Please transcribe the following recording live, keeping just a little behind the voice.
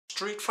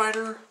Street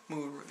Fighter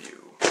movie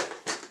review.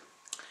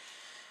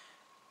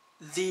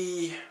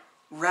 The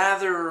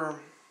rather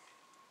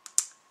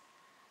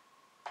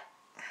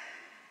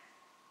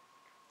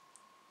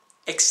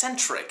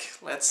eccentric,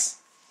 let's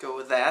go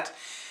with that,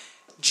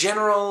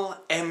 General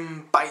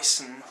M.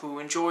 Bison, who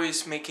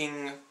enjoys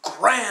making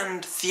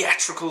grand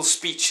theatrical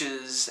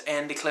speeches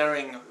and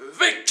declaring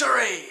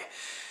victory,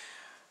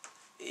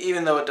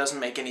 even though it doesn't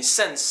make any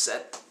sense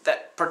at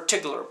that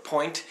particular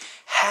point,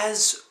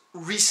 has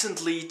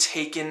recently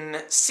taken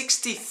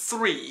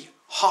 63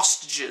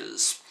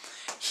 hostages.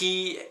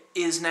 He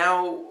is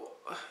now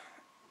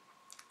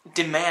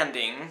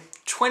demanding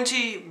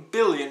 $20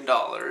 billion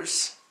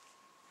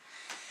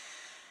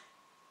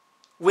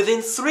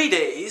within 3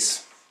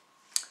 days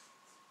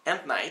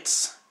and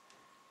nights,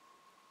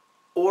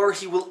 or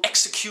he will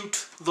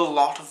execute the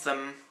lot of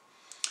them,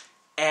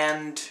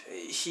 and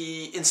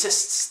he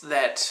insists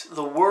that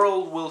the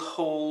world will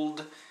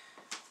hold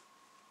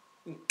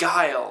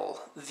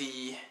Guile,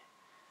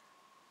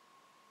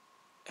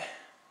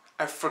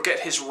 I forget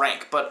his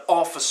rank, but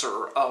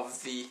officer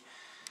of the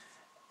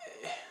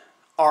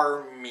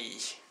army.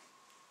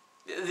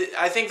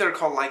 I think they're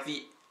called like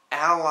the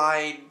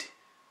Allied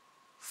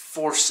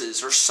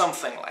Forces or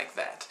something like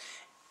that.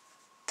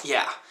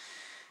 Yeah.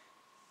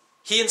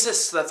 He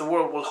insists that the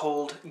world will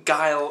hold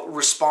Guile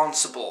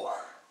responsible.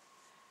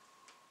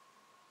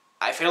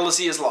 I fail to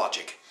see his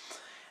logic.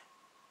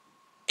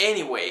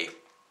 Anyway,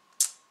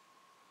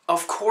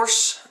 of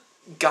course,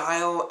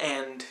 Guile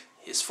and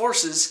his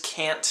forces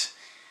can't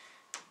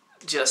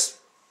just,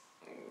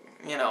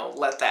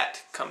 let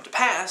that come to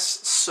pass,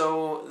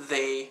 so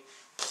they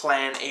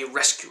plan a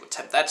rescue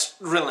attempt. That's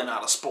really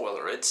not a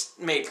spoiler. It's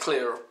made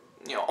clear,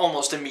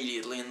 almost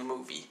immediately in the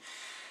movie.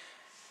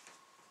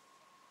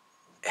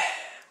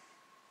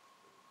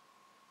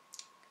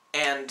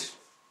 And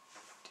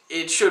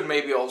it should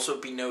maybe also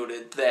be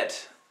noted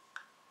that,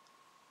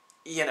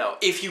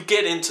 if you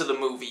get into the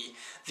movie,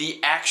 the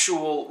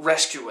actual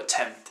rescue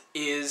attempt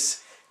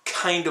is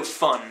kind of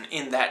fun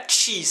in that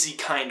cheesy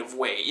kind of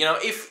way.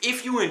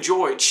 If you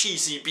enjoy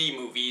cheesy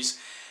B-movies,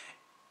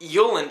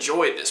 you'll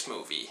enjoy this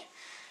movie.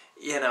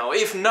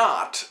 If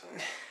not,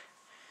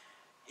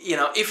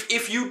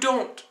 if you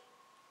don't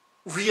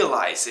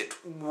realize it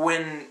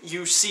when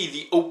you see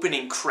the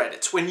opening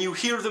credits, when you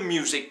hear the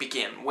music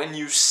begin, when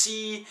you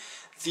see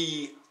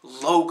the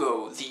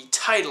logo, the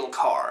title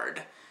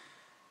card,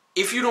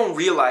 if you don't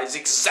realize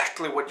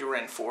exactly what you're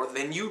in for,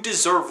 then you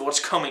deserve what's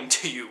coming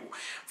to you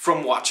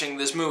from watching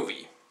this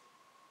movie.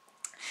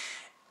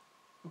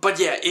 But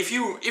yeah, if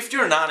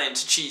you're not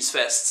into cheese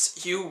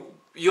fests,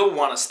 you'll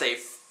want to stay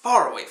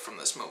far away from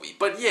this movie.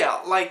 But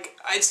yeah,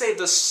 I'd say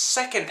the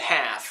second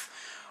half,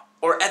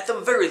 or at the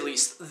very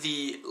least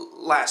the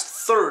last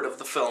third of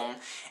the film,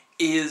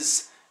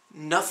 is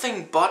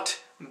nothing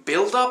but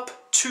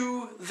build-up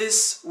to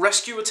this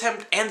rescue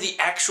attempt and the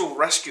actual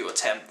rescue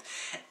attempt.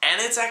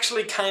 And it's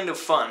actually kind of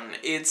fun.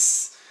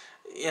 It's,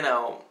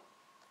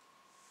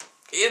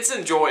 it's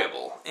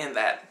enjoyable in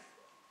that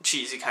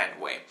cheesy kind of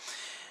way.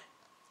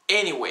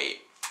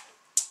 Anyway,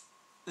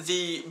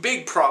 the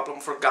big problem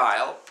for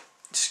Guile,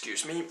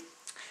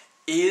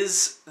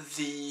 is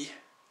the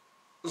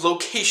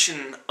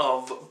location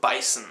of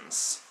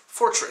Bison's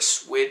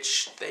fortress,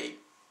 which they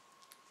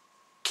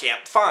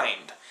can't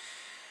find.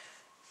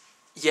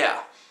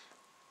 Yeah.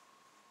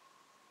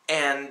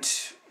 And,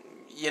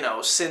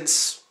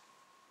 since...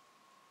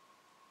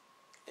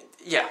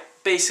 yeah,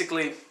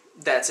 basically,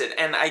 that's it.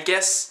 And I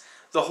guess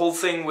the whole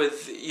thing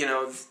with,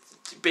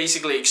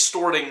 basically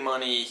extorting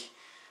money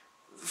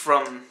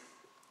from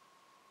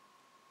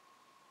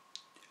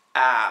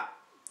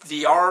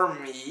the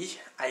army,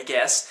 I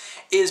guess,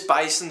 is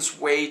Bison's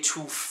way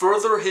to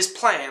further his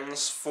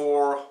plans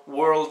for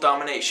world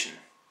domination.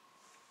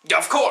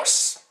 Of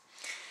course!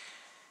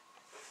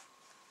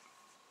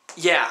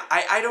 Yeah,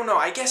 I don't know,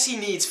 I guess he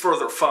needs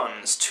further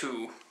funds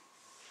to...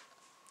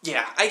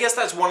 Yeah, I guess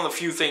that's one of the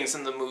few things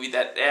in the movie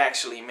that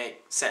actually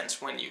make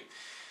sense when you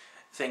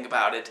think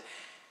about it.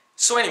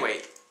 So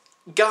anyway,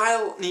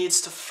 Guile needs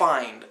to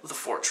find the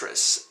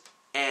fortress,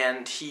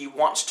 and he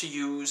wants to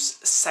use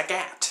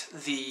Sagat,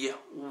 the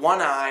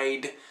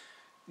one-eyed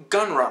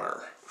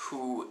gunrunner,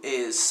 who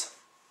is,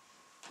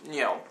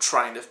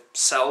 trying to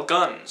sell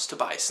guns to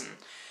Bison,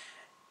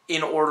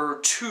 in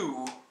order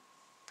to,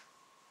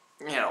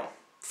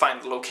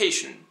 find the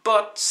location.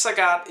 But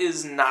Sagat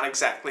is not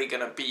exactly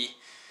going to be,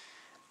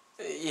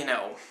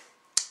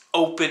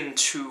 open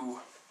to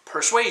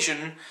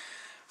persuasion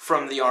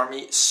from the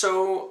army,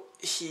 so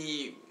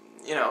he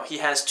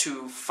has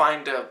to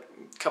find a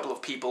couple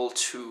of people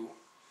to,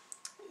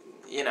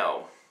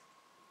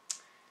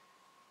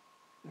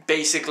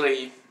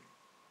 basically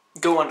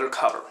go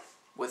undercover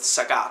with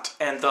Sagat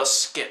and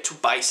thus get to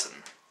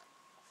Bison.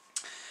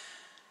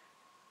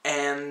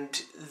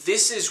 And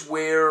this is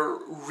where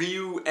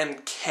Ryu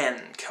and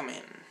Ken come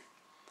in.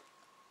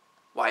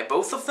 Why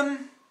both of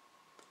them?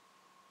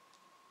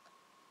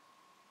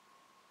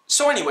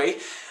 So anyway,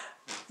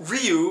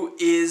 Ryu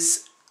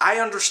is, I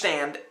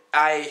understand,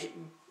 I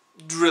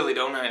really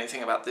don't know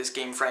anything about this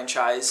game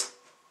franchise,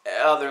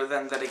 other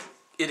than that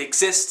it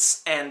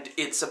exists and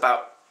it's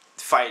about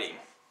fighting.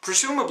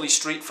 Presumably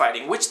street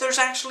fighting, which there's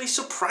actually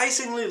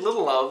surprisingly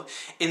little of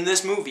in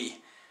this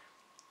movie.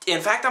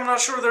 In fact, I'm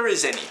not sure there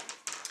is any.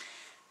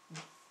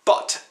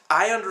 But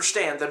I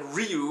understand that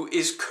Ryu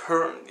is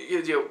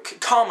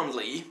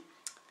commonly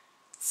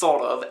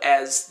thought of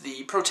as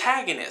the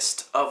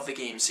protagonist of the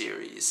game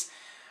series.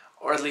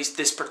 Or at least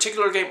this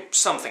particular game,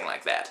 something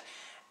like that.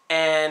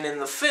 And in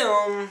the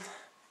film,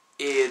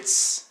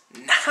 it's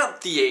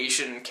not the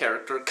Asian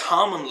character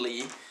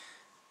commonly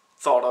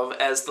thought of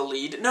as the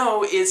lead.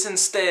 No, it's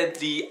instead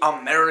the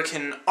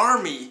American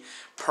Army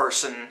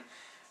person,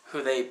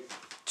 who they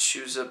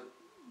choose a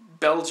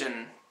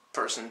Belgian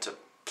person to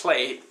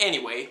play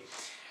anyway.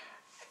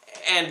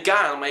 And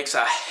Guile makes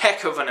a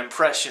heck of an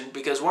impression,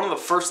 because one of the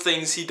first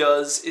things he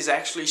does is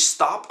actually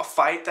stop a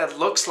fight that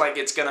looks like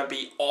it's gonna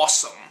be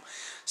awesome.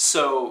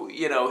 So,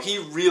 you know, he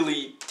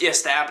really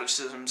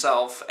establishes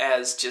himself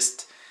as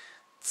just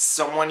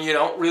someone you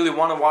don't really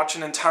want to watch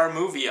an entire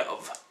movie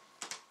of.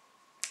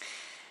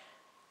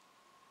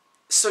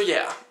 So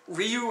yeah,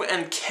 Ryu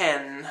and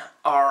Ken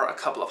are a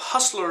couple of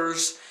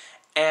hustlers,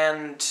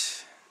 and,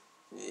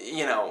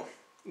 you know,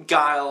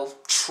 Guile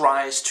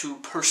tries to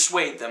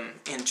persuade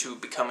them into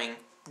becoming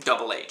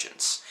double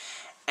agents.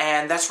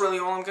 And that's really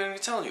all I'm going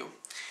to tell you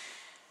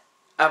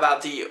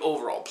about the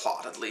overall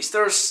plot, at least.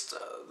 There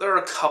are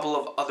a couple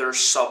of other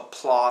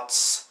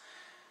subplots.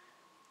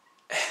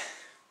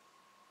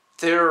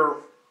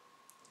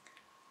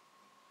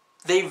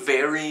 They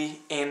vary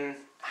in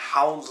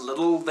how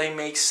little they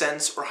make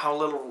sense or how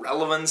little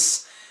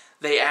relevance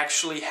they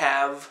actually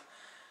have.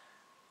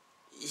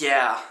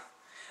 Yeah,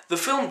 the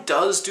film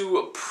does do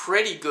a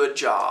pretty good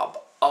job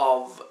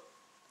of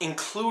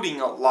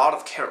including a lot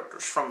of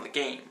characters from the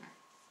game.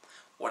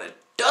 What it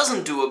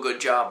doesn't do a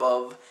good job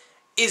of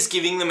is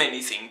giving them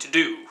anything to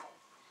do.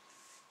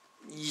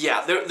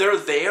 Yeah, they're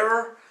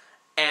there,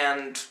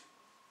 and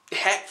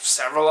heck,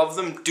 several of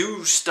them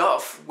do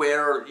stuff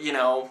where, you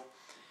know,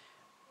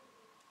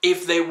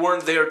 if they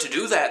weren't there to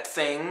do that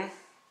thing,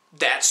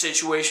 that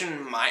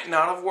situation might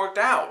not have worked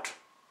out.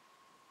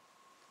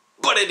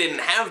 But it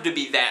didn't have to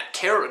be that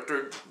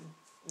character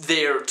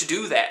there to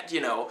do that,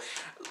 you know.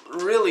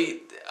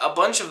 Really, a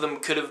bunch of them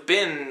could have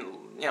been,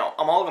 you know,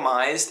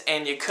 amalgamized,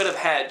 and you could have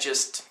had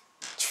just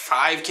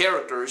 5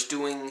 characters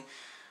doing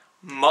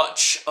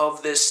much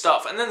of this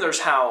stuff. And then there's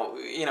how,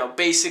 you know,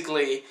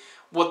 basically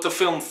what the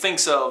film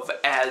thinks of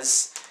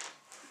as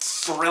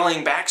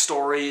thrilling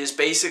backstory is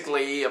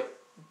basically a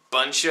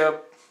bunch of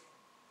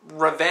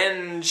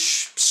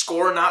revenge,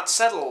 score not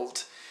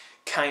settled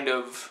kind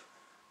of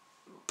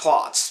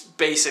plots,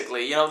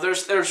 basically. You know,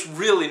 there's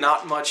really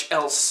not much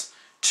else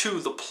to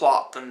the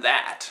plot than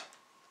that.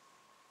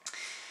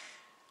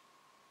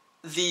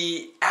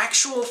 The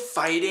actual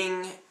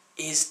fighting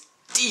is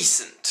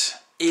decent.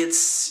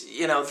 It's,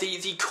 you know, the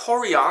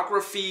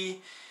choreography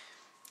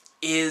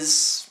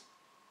is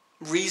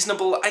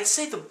reasonable. I'd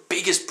say the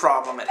biggest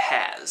problem it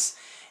has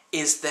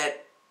is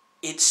that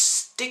it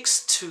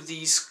sticks to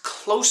these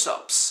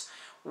close-ups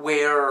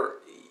where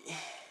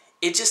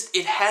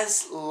it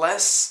has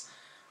less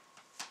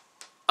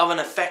of an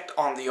effect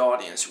on the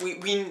audience.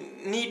 We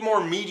need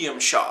more medium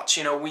shots,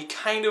 you know. We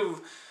kind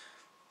of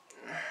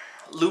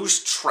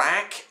lose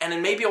track, and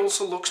it maybe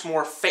also looks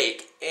more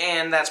fake,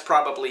 and that's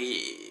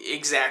probably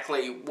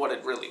exactly what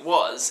it really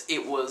was.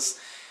 It was,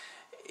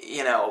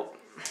 you know,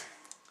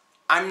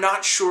 I'm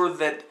not sure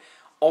that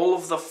all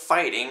of the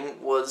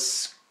fighting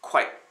was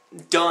quite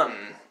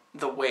done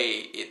the way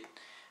it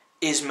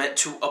is meant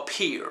to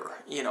appear,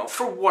 you know,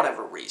 for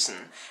whatever reason.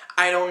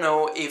 I don't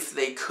know if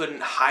they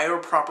couldn't hire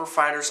proper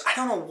fighters. I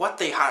don't know what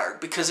they hired,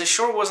 because it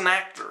sure wasn't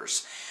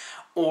actors.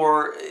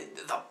 Or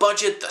the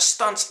budget, the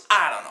stunts,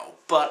 I don't know.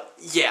 But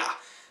yeah,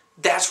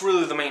 that's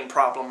really the main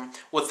problem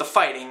with the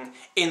fighting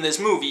in this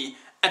movie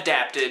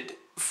adapted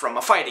from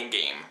a fighting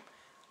game.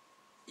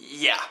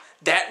 Yeah,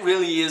 that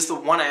really is the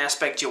one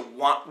aspect you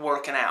want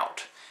working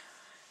out.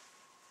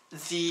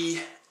 The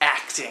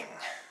acting.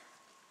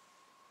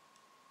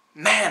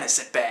 Man, is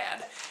it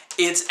bad.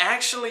 It's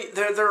actually,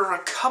 there are a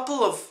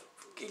couple of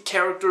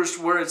characters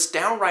where it's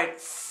downright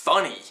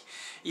funny.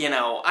 You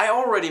know, I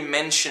already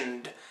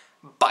mentioned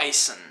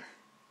Bison.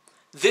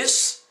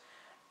 This,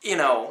 you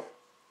know,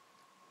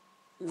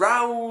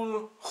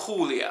 Raul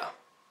Julia,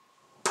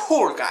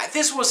 poor guy.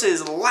 This was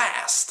his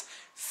last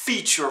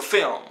feature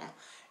film,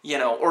 you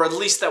know, or at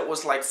least that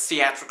was like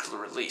theatrically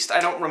released. I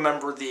don't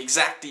remember the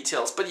exact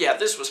details, but yeah,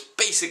 this was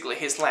basically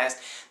his last.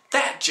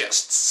 That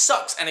just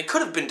sucks, and it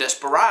could have been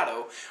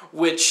Desperado,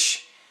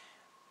 which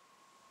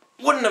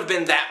wouldn't have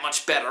been that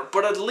much better,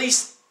 but at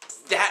least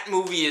that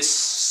movie is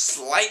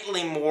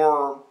slightly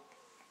more,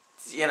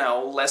 you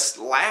know, less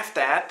laughed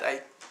at.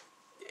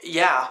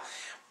 Yeah,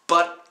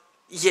 but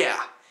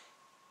yeah,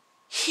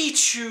 he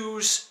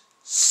chews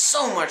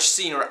so much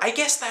scenery. I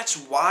guess that's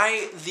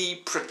why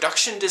the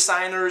production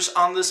designers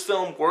on this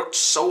film worked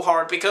so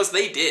hard, because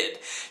they did.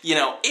 You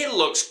know, it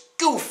looks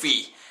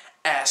goofy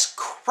as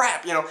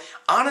crap. You know,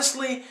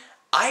 honestly,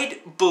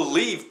 I'd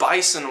believe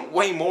Bison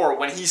way more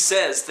when he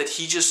says that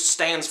he just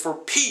stands for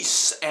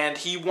peace and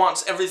he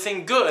wants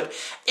everything good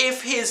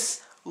if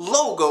his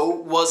logo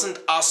wasn't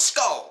a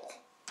skull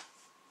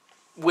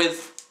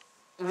with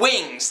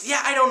wings.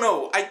 Yeah, I don't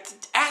know.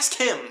 Ask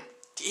him.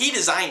 He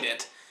designed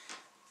it.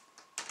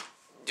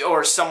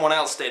 Or someone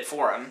else did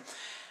for him.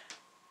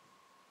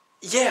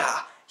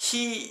 Yeah,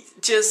 he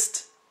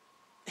chews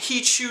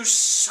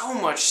so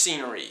much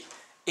scenery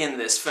in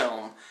this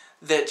film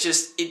that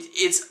just,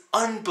 it's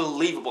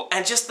unbelievable.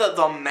 And just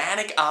the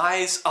manic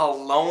eyes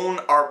alone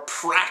are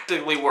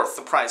practically worth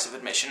the price of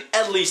admission,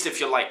 at least if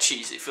you like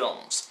cheesy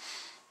films.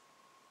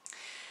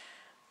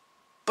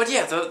 But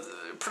yeah, the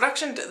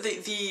production,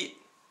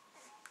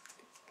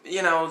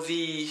 you know,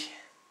 the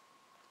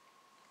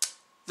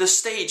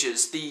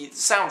stages, the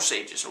sound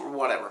stages, or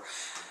whatever,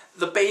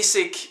 the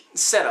basic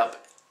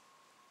setup,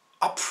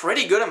 a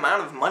pretty good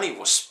amount of money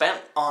was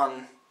spent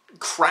on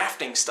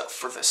crafting stuff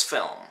for this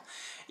film.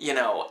 You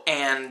know,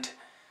 and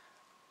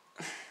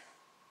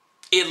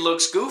it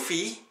looks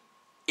goofy.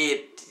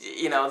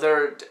 You know,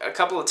 there are a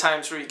couple of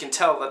times where you can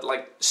tell that,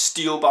 like,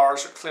 steel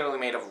bars are clearly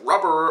made of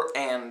rubber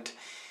and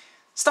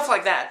stuff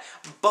like that.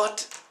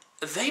 But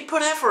they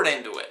put effort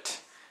into it,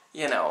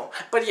 you know.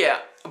 But yeah,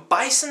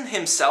 Bison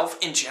himself,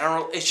 in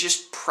general, is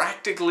just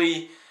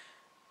practically,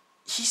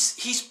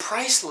 he's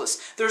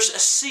priceless. There's a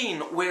scene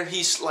where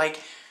he's,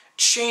 like,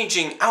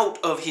 changing out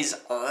of his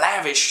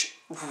lavish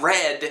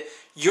red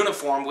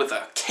uniform with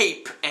a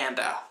cape and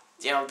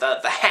you know, the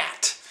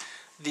hat,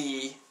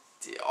 the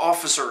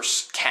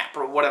officer's cap,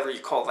 or whatever you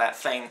call that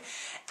thing,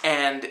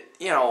 and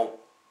you know,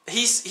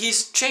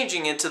 he's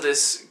changing into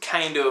this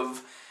kind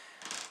of,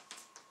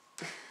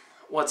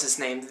 what's his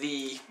name,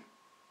 the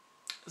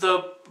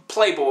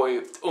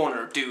Playboy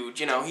owner dude.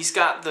 You know, he's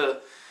got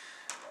the,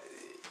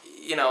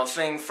 you know,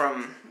 thing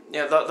from, you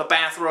know, the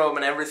bathrobe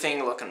and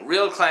everything, looking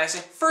real classy.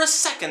 For a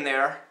second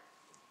there,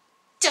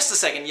 just a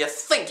second, you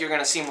think you're going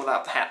to see him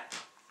without the hat.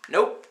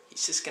 Nope,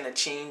 he's just going to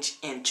change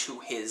into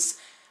his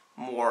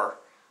more,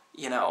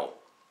 you know,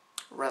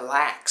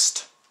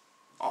 relaxed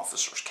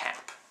officer's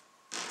cap.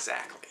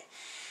 Exactly.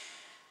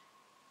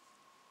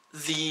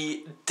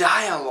 The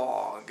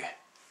dialogue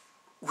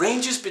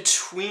ranges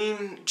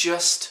between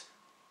just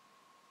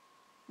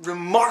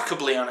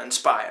remarkably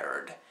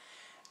uninspired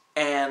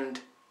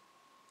and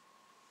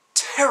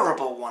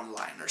terrible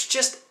one-liners.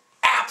 Just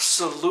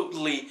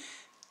absolutely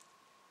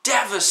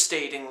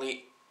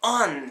devastatingly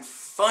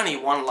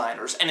unfunny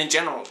one-liners, and in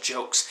general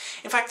jokes.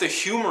 In fact, the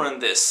humor in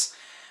this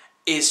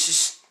is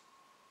just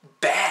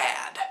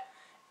bad.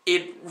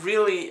 It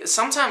really,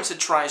 sometimes it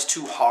tries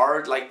too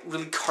hard, like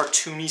really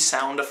cartoony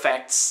sound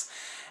effects,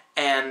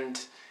 and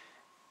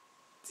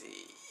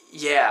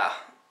yeah,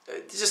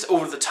 just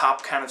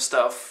over-the-top kind of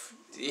stuff,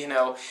 you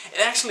know.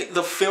 And actually,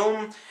 the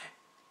film,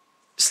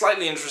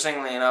 slightly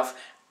interestingly enough,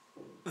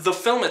 the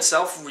film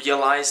itself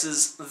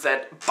realizes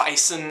that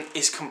Bison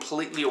is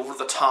completely over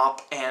the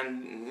top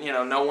and, you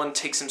know, no one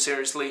takes him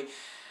seriously,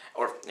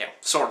 or, you know,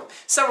 sort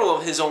of. Several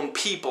of his own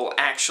people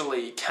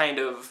actually kind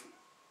of,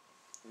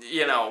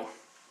 you know,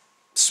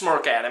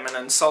 smirk at him and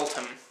insult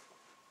him,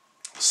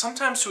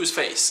 sometimes to his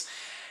face.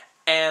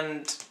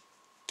 And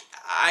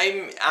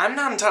I'm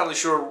not entirely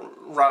sure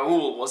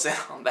Raoul was in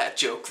on that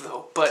joke,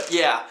 though, but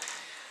yeah.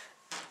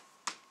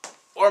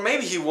 Or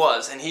maybe he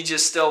was, and he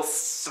just still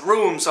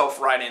threw himself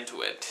right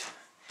into it.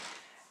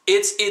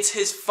 It's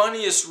his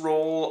funniest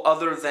role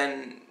other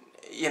than,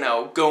 you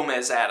know,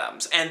 Gomez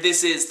Addams. And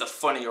this is the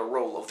funnier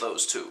role of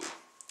those two.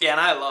 Yeah,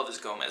 and I love his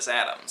Gomez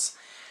Addams.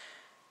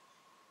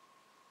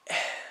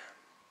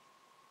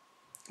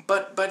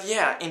 But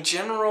yeah, in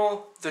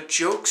general, the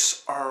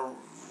jokes are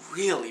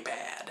really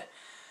bad.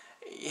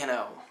 You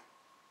know.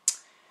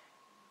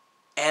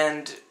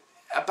 And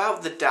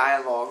about the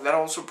dialogue, that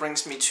also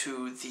brings me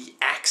to the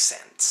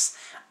accents.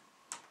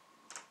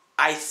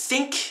 I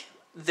think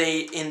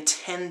they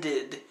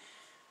intended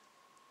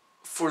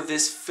for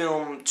this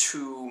film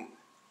to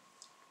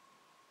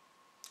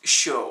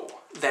show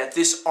that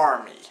this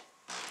army,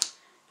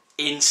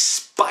 in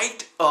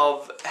spite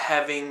of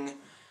having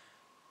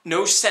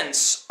no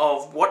sense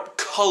of what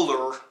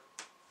color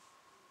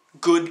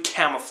good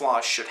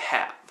camouflage should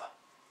have,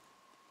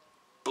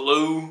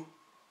 blue,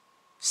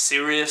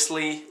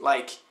 seriously,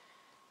 like,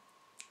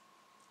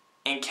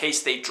 in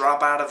case they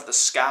drop out of the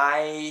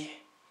sky.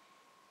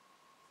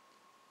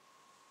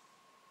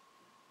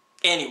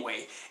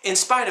 Anyway, in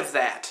spite of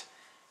that,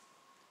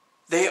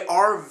 they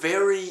are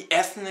very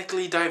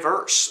ethnically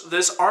diverse.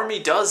 This army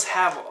does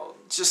have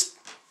just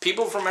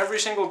people from every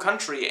single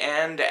country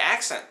and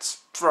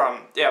accents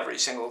from every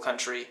single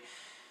country.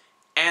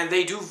 And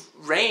they do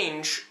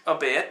range a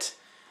bit,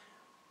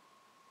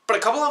 but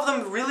a couple of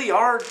them really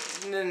are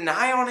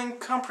nigh on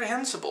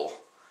incomprehensible.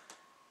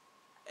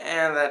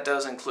 And that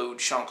does include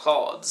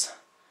Jean-Claude's.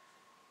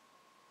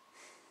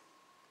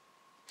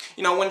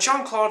 You know, when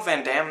Jean-Claude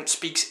Van Damme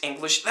speaks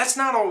English,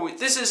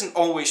 this isn't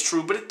always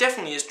true, but it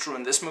definitely is true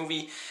in this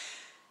movie.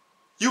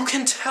 You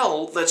can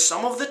tell that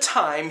some of the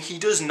time he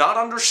does not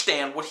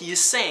understand what he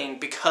is saying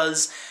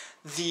because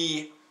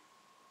the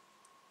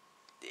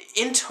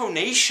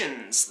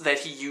intonations that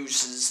he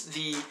uses,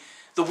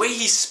 the way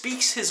he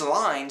speaks his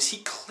lines, he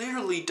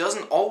clearly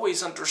doesn't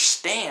always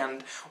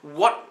understand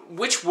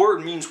which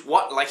word means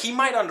what. Like, he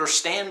might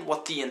understand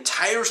what the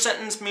entire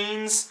sentence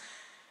means,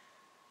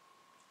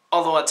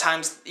 although at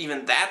times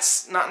even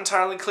that's not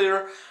entirely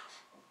clear,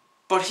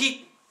 but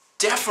he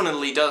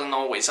definitely doesn't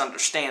always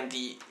understand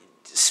the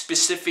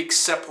specific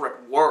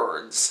separate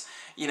words.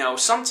 You know,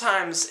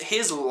 sometimes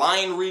his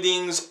line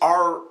readings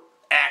are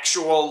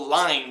actual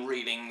line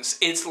readings.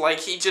 It's like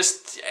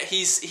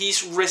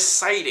he's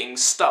reciting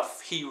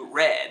stuff he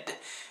read,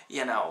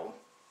 you know.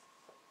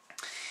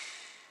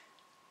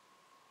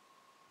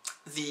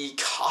 The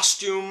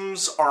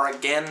costumes are,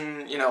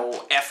 again, you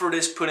know, effort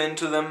is put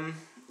into them,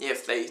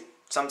 if they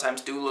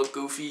sometimes do look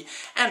goofy.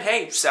 And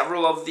hey,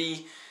 several of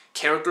the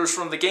characters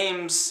from the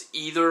games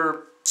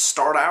either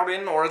start out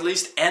in, or at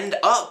least end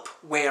up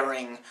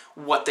wearing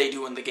what they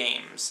do in the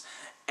games.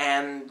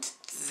 And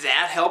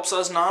that helps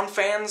us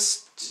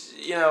non-fans,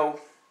 you know,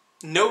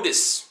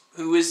 notice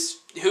who is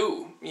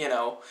who, you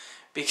know,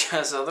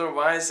 because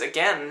otherwise,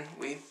 again,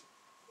 we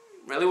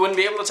really wouldn't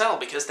be able to tell,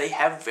 because they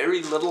have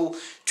very little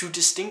to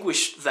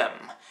distinguish them.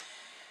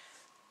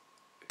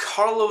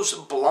 Carlos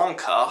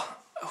Blanca,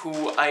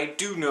 who I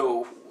do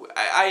know,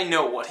 I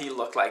know what he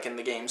looked like in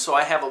the game, so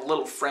I have a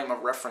little frame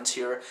of reference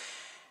here.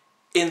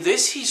 In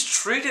this, he's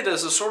treated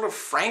as a sort of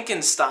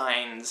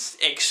Frankenstein's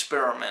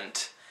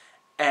experiment,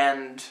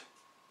 and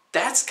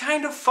that's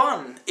kind of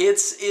fun.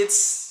 It's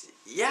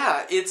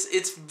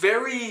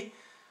very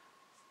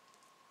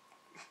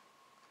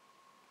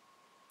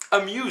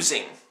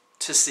amusing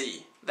to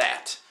see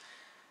that,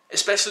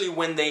 especially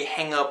when they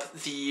hang up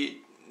the,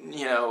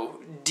 you know,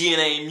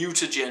 DNA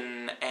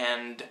mutagen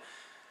and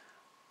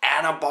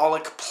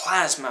anabolic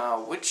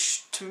plasma,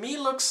 which to me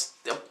looks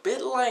a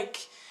bit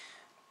like,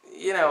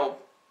 you know,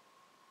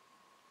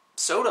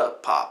 soda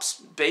pops,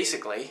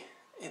 basically.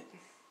 And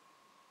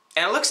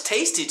it looks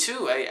tasty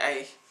too.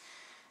 I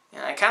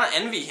kind of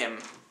envy him.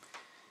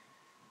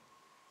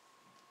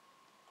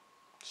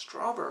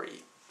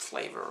 Strawberry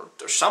flavor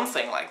or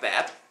something like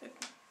that. It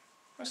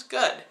looks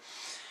good.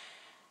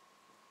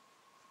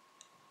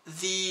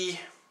 The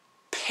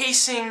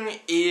pacing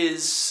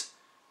is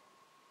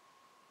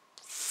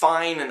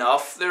fine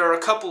enough. There are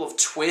a couple of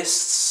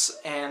twists,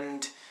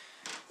 and,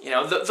 you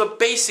know, the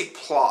basic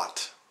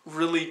plot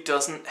really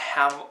doesn't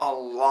have a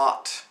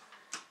lot.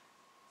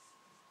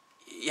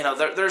 You know,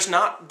 there's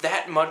not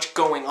that much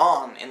going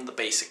on in the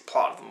basic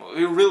plot of the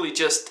movie. It really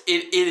just,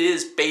 it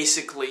is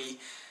basically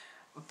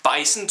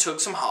Bison took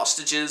some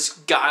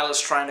hostages, Guile is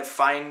trying to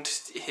find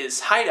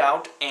his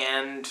hideout,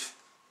 and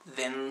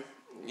then,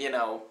 you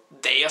know,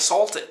 they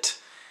assault it.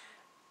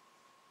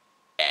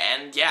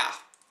 And yeah,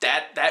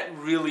 that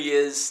really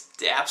is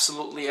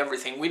absolutely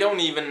everything. We don't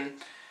even,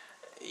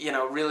 you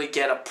know, really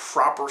get a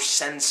proper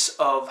sense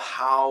of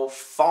how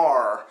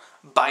far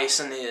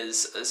Bison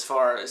is, as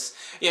far as,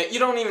 you know, you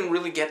don't even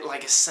really get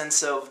like a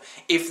sense of,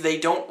 if they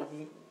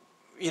don't,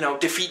 you know,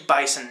 defeat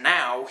Bison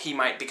now, he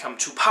might become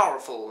too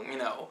powerful, you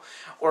know,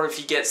 or if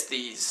he gets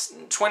these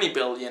 20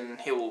 billion,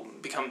 he'll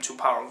become too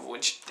powerful,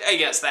 which I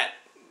guess that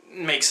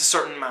makes a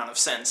certain amount of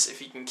sense if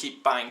he can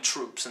keep buying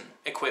troops and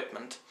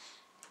equipment.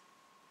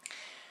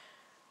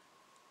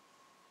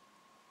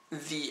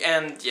 The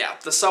end, yeah,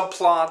 the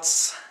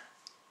subplots,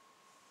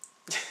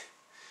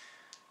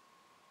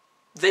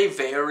 they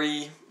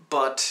vary,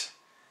 but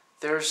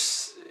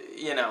there's,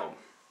 you know,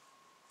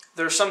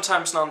 they're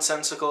sometimes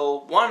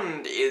nonsensical.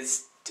 One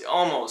is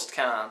almost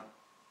kind of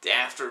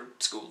after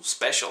school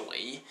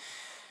specially.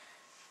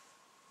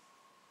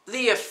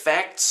 The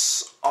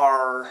effects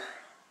are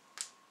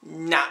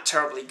not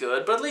terribly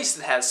good, but at least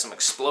it has some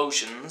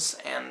explosions,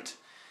 and,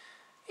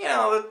 you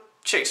know, the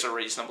chicks are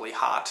reasonably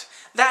hot.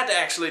 That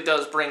actually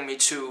does bring me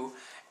to,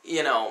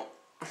 you know,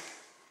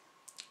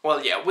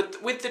 well, yeah,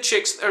 with the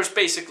chicks, there's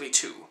basically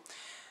two.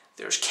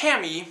 There's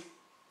Cammy,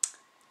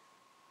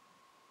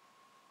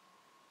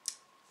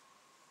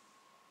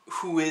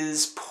 who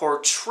is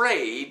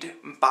portrayed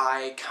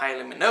by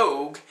Kylie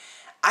Minogue.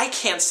 I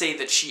can't say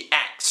that she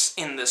acts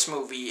in this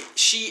movie.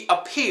 She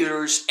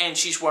appears, and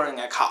she's wearing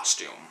a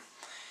costume.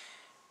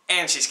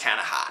 And she's kind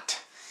of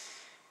hot.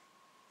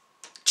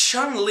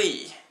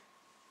 Chun-Li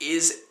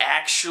is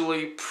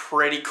actually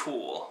pretty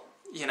cool.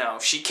 You know,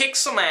 she kicks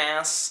some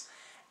ass,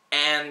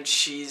 and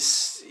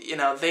she's, you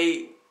know,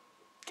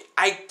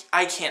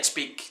 I can't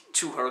speak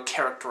to her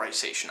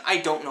characterization. I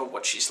don't know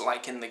what she's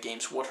like in the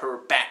games, what her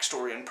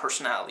backstory and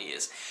personality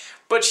is.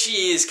 But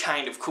she is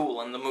kind of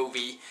cool in the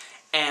movie,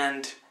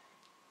 and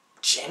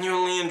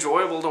genuinely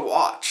enjoyable to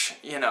watch,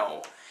 you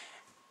know.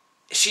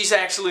 She's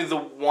actually the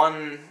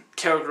one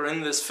character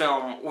in this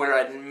film where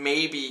I'd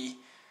maybe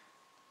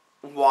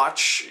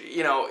watch,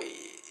 you know,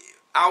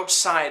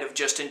 outside of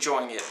just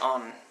enjoying it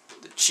on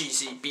the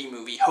cheesy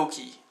B-movie,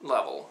 hokey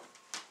level.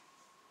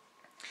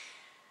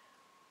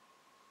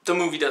 The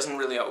movie doesn't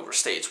really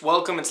overstay its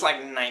welcome. It's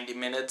like 90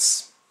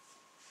 minutes.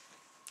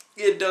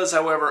 It does,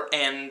 however,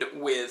 end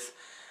with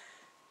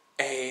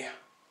a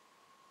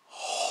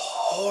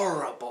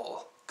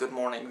horrible Good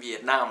Morning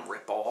Vietnam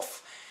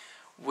ripoff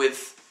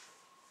with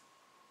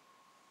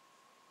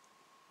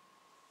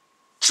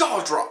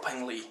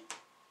jaw-droppingly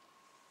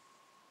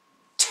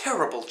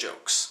terrible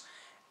jokes.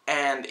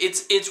 And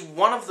it's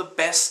one of the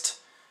best,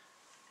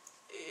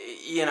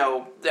 you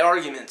know, the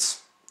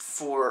arguments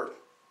for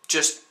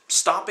just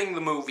stopping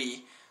the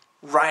movie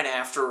right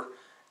after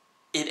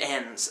it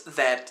ends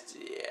that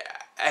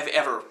I've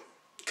ever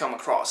come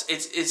across.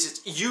 It's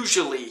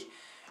usually,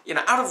 you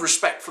know, out of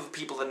respect for the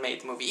people that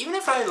made the movie. Even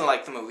if I didn't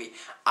like the movie,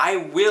 I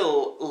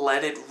will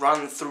let it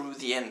run through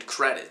the end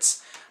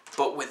credits.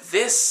 But with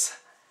this,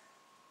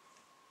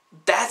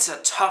 that's a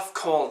tough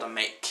call to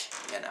make,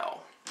 you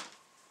know.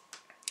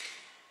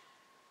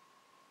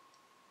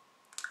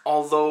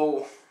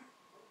 Although,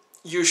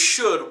 you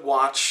should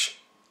watch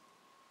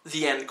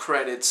the end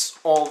credits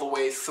all the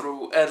way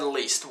through at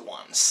least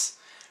once.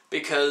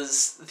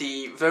 Because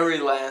the very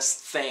last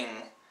thing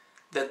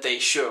that they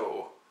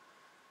show,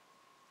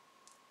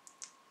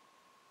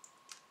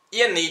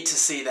 you need to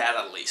see that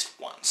at least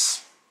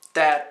once.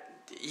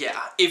 That,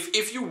 yeah,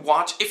 if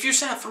you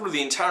sat through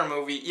the entire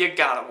movie, you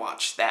gotta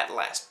watch that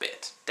last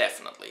bit,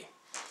 definitely.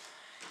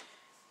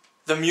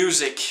 The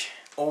music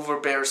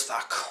overbears the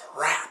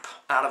crap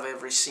out of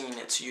every scene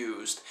it's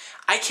used.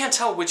 I can't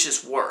tell which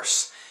is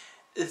worse.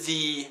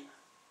 The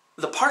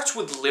parts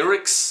with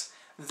lyrics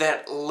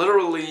that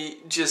literally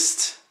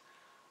just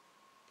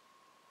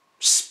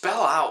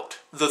spell out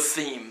the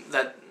theme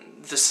that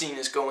the scene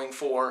is going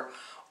for,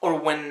 or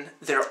when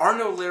there are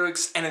no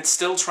lyrics and it's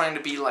still trying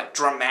to be like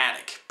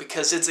dramatic,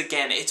 because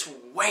it's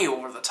way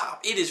over the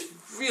top. It is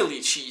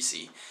really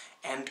cheesy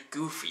and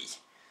goofy.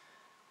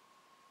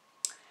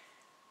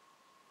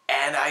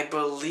 And I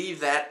believe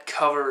that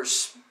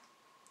covers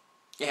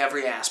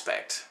every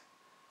aspect.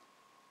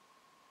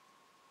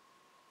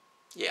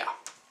 Yeah.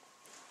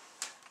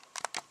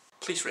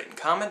 Please rate and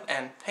comment,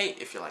 and hey,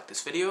 if you like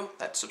this video,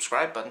 that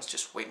subscribe button's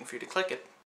just waiting for you to click it.